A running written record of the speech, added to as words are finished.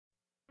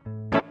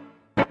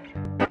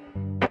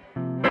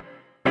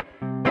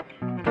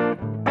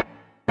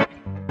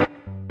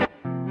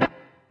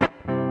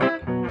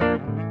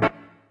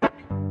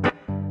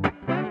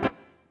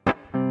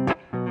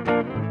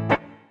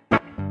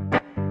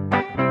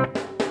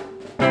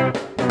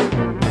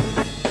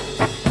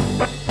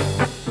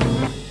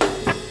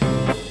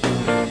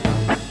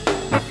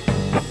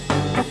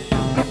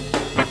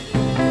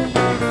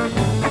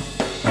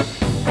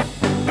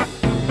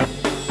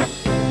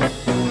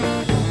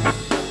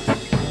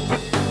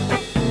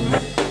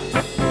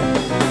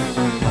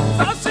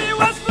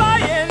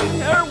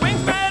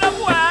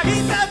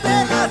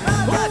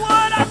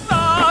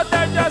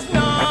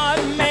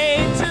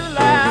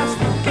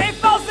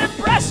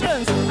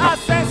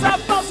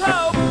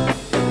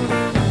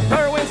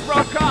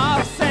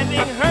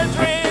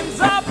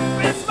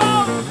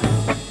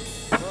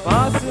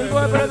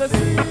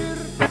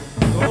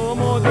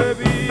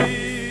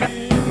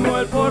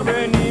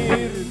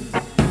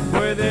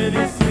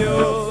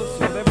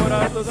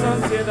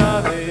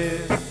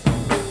ansiedades.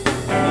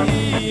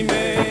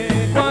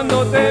 Dime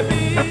cuando te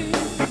vi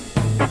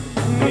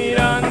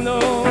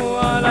mirando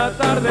al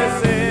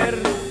atardecer,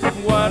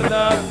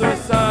 guarda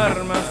tus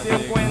armas y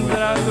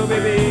encuentra tu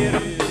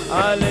vivir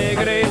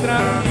alegre y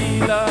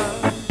tranquila,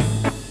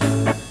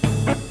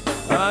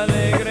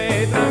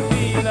 alegre y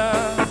tranquila.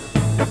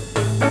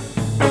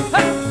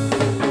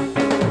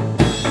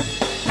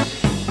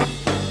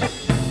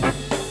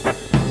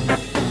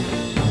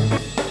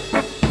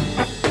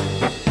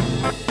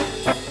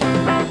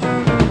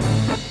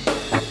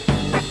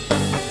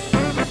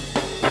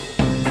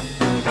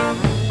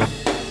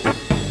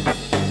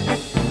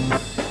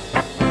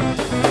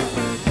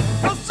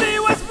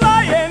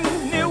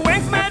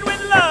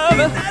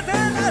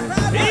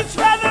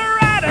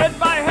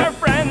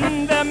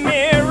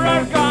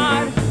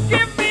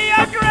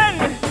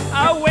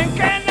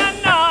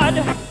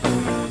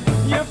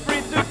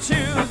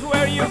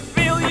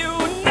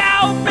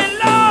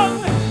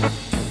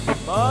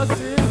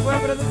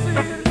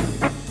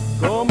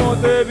 Cómo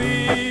te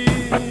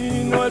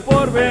vino el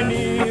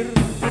porvenir,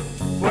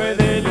 fue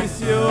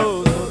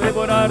delicioso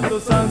devorar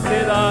tus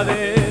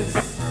ansiedades.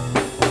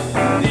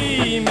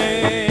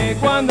 Dime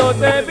cuando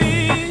te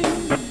vi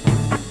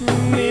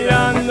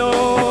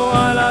mirando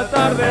al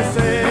atardecer,